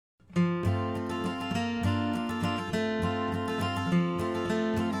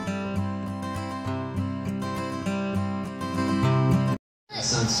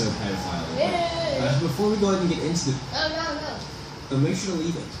sounds so pedophile. But, before we go ahead and get into the... So make sure to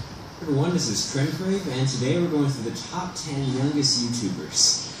leave it. Number 1, this is Trend Crave, and today we're going through the top 10 youngest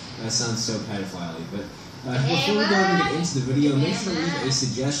YouTubers. That sounds so pedophile, but before we go ahead and get into the video, make sure to leave a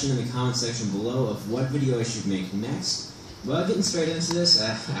suggestion in the comment section below of what video I should make next. But getting straight into this,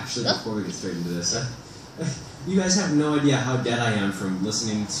 actually before we get straight into this, you guys have no idea how dead I am from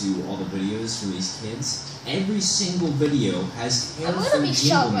listening to all the videos from these kids. Every single video has terrible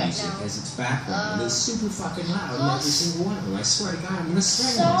jingle music as its background, and it's super fucking loud in every single one of them. I swear to God, I'm gonna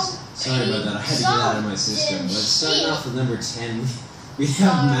strangle myself. Sorry about that, I had to get that out of my system. But starting off with number 10, we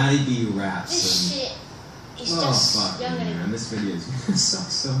have Maddie B. Raps. Oh fuck, man, this video is gonna suck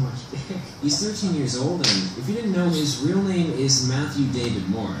so much dick. He's 13 years old, and if you didn't know, his real name is Matthew David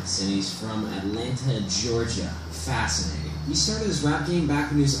Morris, and he's from Atlanta, Georgia. Fascinating. He started his rap game back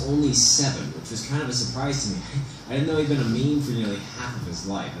when he was only 7, which was kind of a surprise to me. I didn't know he'd been a meme for nearly half of his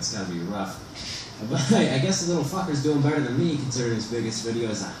life. That's gotta be rough. But I guess the little fucker's doing better than me, considering his biggest video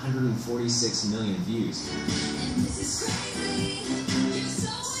has 146 million views.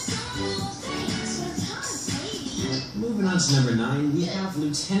 Moving on to number 9, we have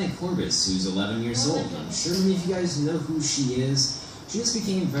Lieutenant Corbis, who's 11 years old. I'm sure many of you guys know who she is. She just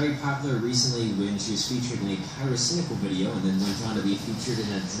became very popular recently when she was featured in a pyrocynical video and then went on to be featured in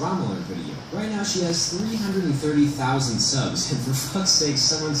a drama alert video. Right now she has 330,000 subs, and for fuck's sake,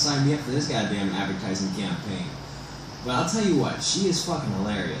 someone signed me up for this goddamn advertising campaign. But I'll tell you what, she is fucking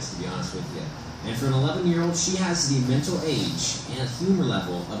hilarious, to be honest with you. And for an 11-year-old, she has the mental age and humor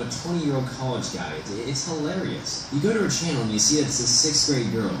level of a 20-year-old college guy. It's hilarious. You go to her channel and you see that it's a 6th grade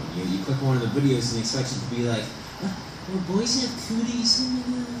girl. You click one of the videos and you expect it to be like, oh, boys have cooties, oh my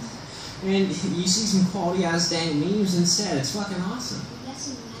god. And you see some quality-ass dang memes instead. It's fucking awesome. We got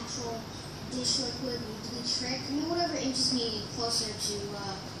some natural dish liquid, we do the trick. I mean, whatever inches me closer to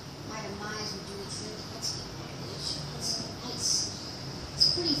my demise would do the trick. It's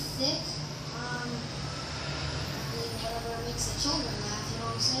pretty thick. I mean, whatever makes the children laugh, you know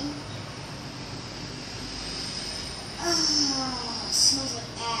what I'm saying? Oh, it smells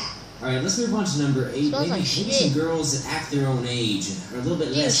like that. Alright, let's move on to number 8. Maybe some girls that act their own age and are a little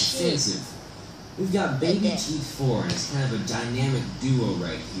bit less offensive. We've got Baby Teeth 4, and it's kind of a dynamic duo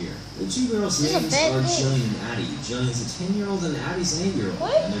right here. The two girls' names are Jillian and Addie. Jillian's a 10-year-old and Addie's an 8-year-old.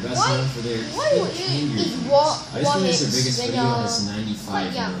 And they're best known for their candy reviews. I just finished their biggest video has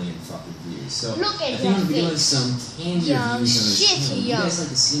 95 million fucking views. So I think I'm going to be doing some candy reviews on this channel. Would you guys like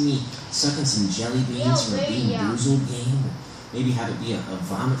to see me sucking some jelly beans from a Bean Boozled game? Maybe have it be a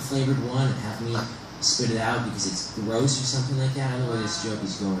vomit-flavored one and have me spit it out because it's gross or something like that? I don't know where this joke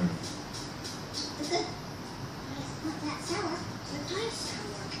is going. They're good. Not that sour. They're kind of sour.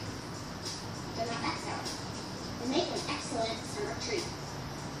 They're not that sour. They make an excellent summer treat.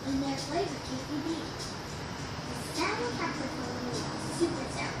 And their flavor can't be beat. The sour pepper is super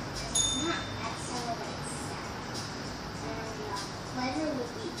sour. It's not that sour, but it's sour. And the flavor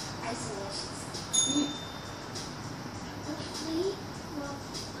would be isolicious. Okay, well,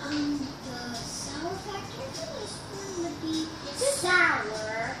 the sour factor for this one would be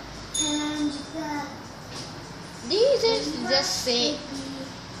sour, and the... These just say,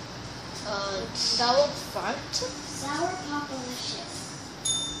 sour fart? Sour Popalicious.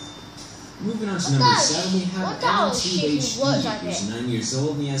 Moving on to number 7, we have LTHD, who's 9 years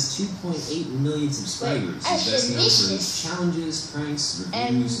old and he has 2.8 million subscribers. He's best known for his challenges, pranks,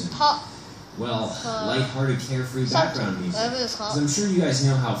 reviews, and light-hearted, carefree background music. Because I'm sure you guys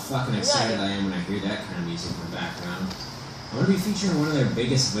know how fucking excited I am when I hear that kind of music in the background. I'm going to be featuring one of their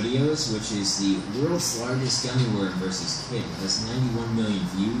biggest videos, which is the world's largest gummy worm versus kid. It has 91 million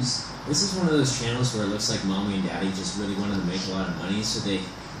views. This is one of those channels where it looks like mommy and daddy just really wanted to make a lot of money, so they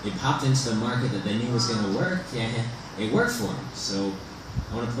popped into the market that they knew was going to work, and it worked for them. So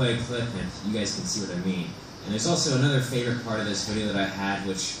I want to play a clip and you guys can see what I mean. And there's also another favorite part of this video that I had,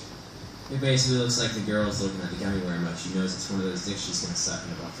 which it basically looks like the girl is looking at the gummy worm, but she knows it's one of those dicks she's going to suck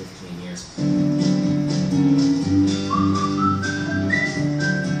in about 15 years.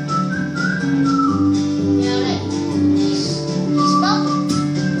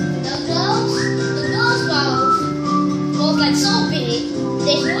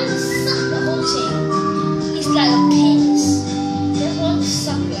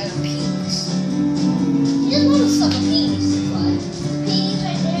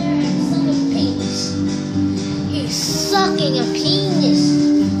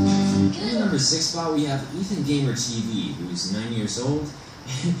 We have Ethan Gamer TV, who's 9 years old.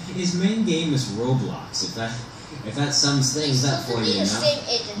 His main game is Roblox. If that sums things up for you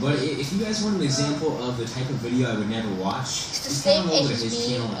enough. But if you guys want an example of the type of video I would never watch, just head on over to his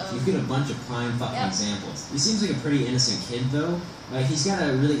channel. You get a bunch of prime fucking examples. He seems like a pretty innocent kid though. He's got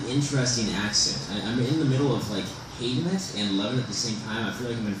a really interesting accent. I'm in the middle of like hating it and loving it at the same time. I feel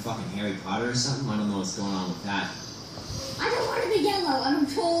like I'm in fucking Harry Potter or something. I don't know what's going on with that. I don't want to be yellow. I'm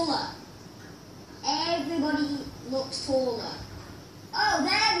taller. Everybody looks taller. Oh,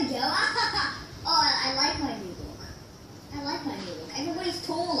 there we go. Oh, I like my new look. I like my new look. Everybody's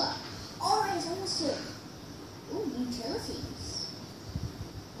taller. Oh, it's awesome. Ooh, utilities.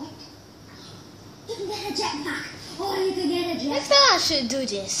 What? You can get a jetpack. Oh, you can get a jetpack. I thought I should do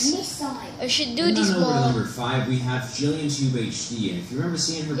this. Missile. I should do this more. Over to number 5, we have Jillian Tube HD, and if you remember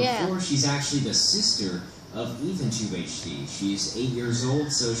seeing her before, she's actually the sister of Ethan Tube HD. She's 8 years old,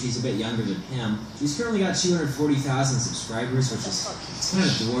 so she's a bit younger than him. She's currently got 240,000 subscribers, which is kind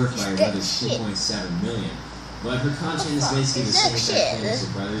of dwarfed by her brother's 2.7 million. But her content is basically the same exact thing as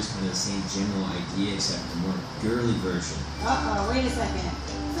her brother's, kind of the same general idea, except a more girly version. Uh-oh, wait a second.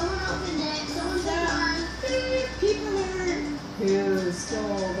 Someone opened it. Someone's on. People alert. Who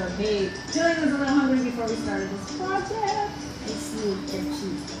stole the bait? Jillian was a little hungry before we started this project. I sneaked their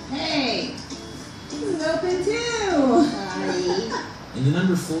cheese. Hey! This is open too! In the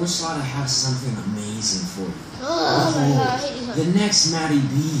number 4 slot, I have something amazing for you. Oh my god, I hate these ones. The next Matty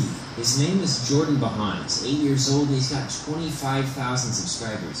B. His name is Jordan Bahan. He's 8 years old and he's got 25,000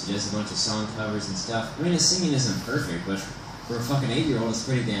 subscribers. He does a bunch of song covers and stuff. I mean, his singing isn't perfect, but for a fucking 8-year-old, it's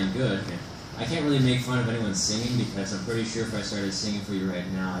pretty damn good. I can't really make fun of anyone singing because I'm pretty sure if I started singing for you right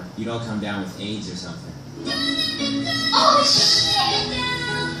now, you'd all come down with AIDS or something. Oh, shit!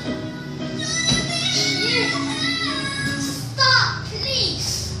 Stop,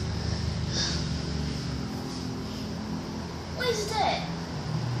 please! What is that?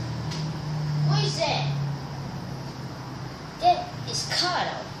 What is that? That is cut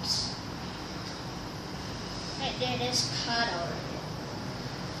out. Right there, that's cut out.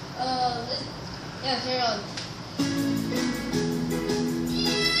 Yeah, here on.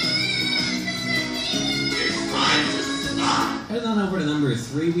 Heading on over to number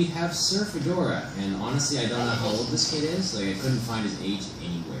 3, we have Sir Fedora, and honestly, I don't know how old this kid is. Like, I couldn't find his age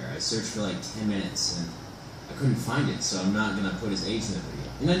anywhere. I searched for like 10 minutes, and I couldn't find it, so I'm not gonna put his age in the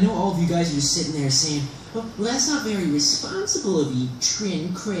video. And I know all of you guys are just sitting there saying, well, that's not very responsible of you,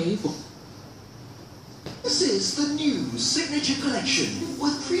 Trin Crave. This is the new signature collection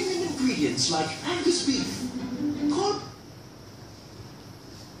with premium ingredients like Angus beef.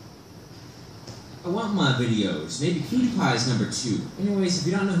 I want my videos. Maybe PewDiePie's number 2. Anyways, if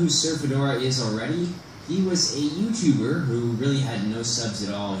you don't know who Sir Fedora is already, he was a YouTuber who really had no subs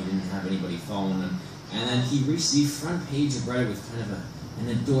at all. He didn't have anybody following him. And then he reached the front page of Reddit with kind of an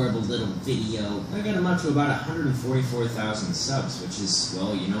adorable little video. I got him up to about 144,000 subs, which is,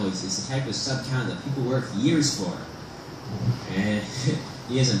 well, you know, it's the type of sub count that people work years for. And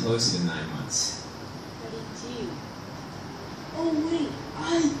he hasn't posted in 9 months. But he did. Oh wait,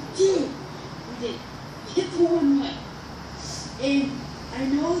 I did. We did. Hit the 1 mic. And I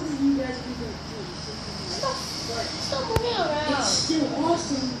know that you guys are going to do this. But Stop moving around. it's still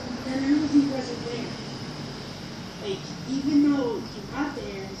awesome that I know you guys are there. Like, even though you're not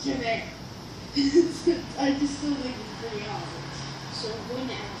there, you're there. I just still think it's pretty awesome. So I'm going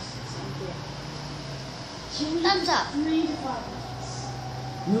to ask something. Thumbs up. 3 to 5 minutes.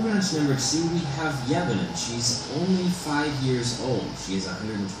 Moving on to number 2, we have Yevon, and she's only 5 years old. She has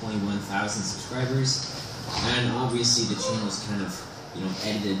 121,000 subscribers, and obviously the channel is kind of, you know,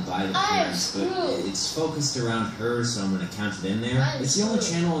 edited by the parents, but it's focused around her, so I'm going to count it in there. It's the only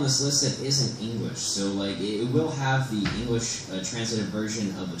channel on this list that isn't English, so like it will have the English translated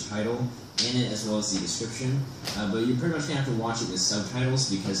version of the title in it as well as the description, but you're pretty much going to have to watch it with subtitles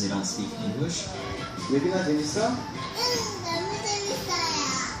because they don't speak English.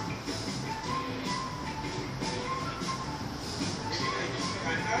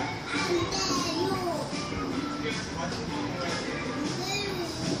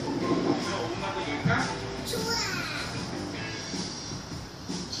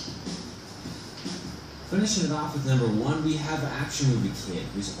 Finishing it off with number 1, we have Action Movie Kid,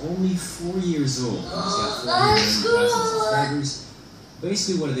 who's only 4 years old. He's got 4,000 subscribers.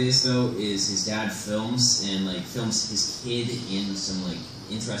 Basically what it is, though, is his dad films his kid in some, like,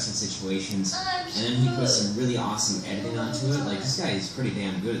 interesting situations, and then he puts some really awesome editing onto it. Like, this guy is pretty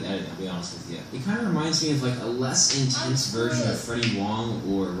damn good at editing, I'll be honest with you. It kind of reminds me of, like, a less intense version of Freddie Wong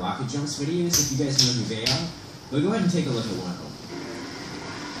or Rocket Jumps videos, if you guys know who they are. But go ahead and take a look at one of them.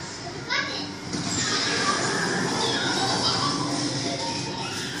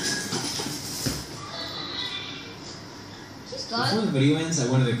 Before the video ends, I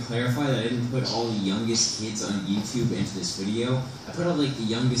wanted to clarify that I didn't put all the youngest kids on YouTube into this video. I put all like the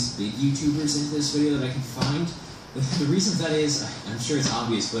youngest big YouTubers into this video that I could find. The reason for that is, I'm sure it's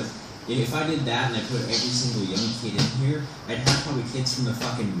obvious, but if I did that and I put every single young kid in here, I'd have probably kids from the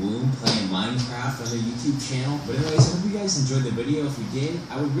fucking womb playing Minecraft on their YouTube channel. But anyways, I hope you guys enjoyed the video. If you did,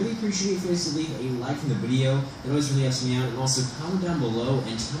 I would really appreciate if you guys to leave a like in the video. It always really helps me out. And also comment down below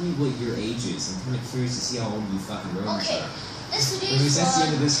and tell me what your age is. I'm kind of curious to see how old you fucking Romans are. That's Anyways, that's the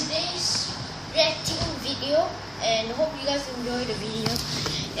end of this. today's reacting video, and hope you guys enjoy the video,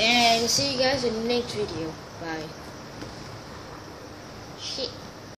 and see you guys in the next video. Bye.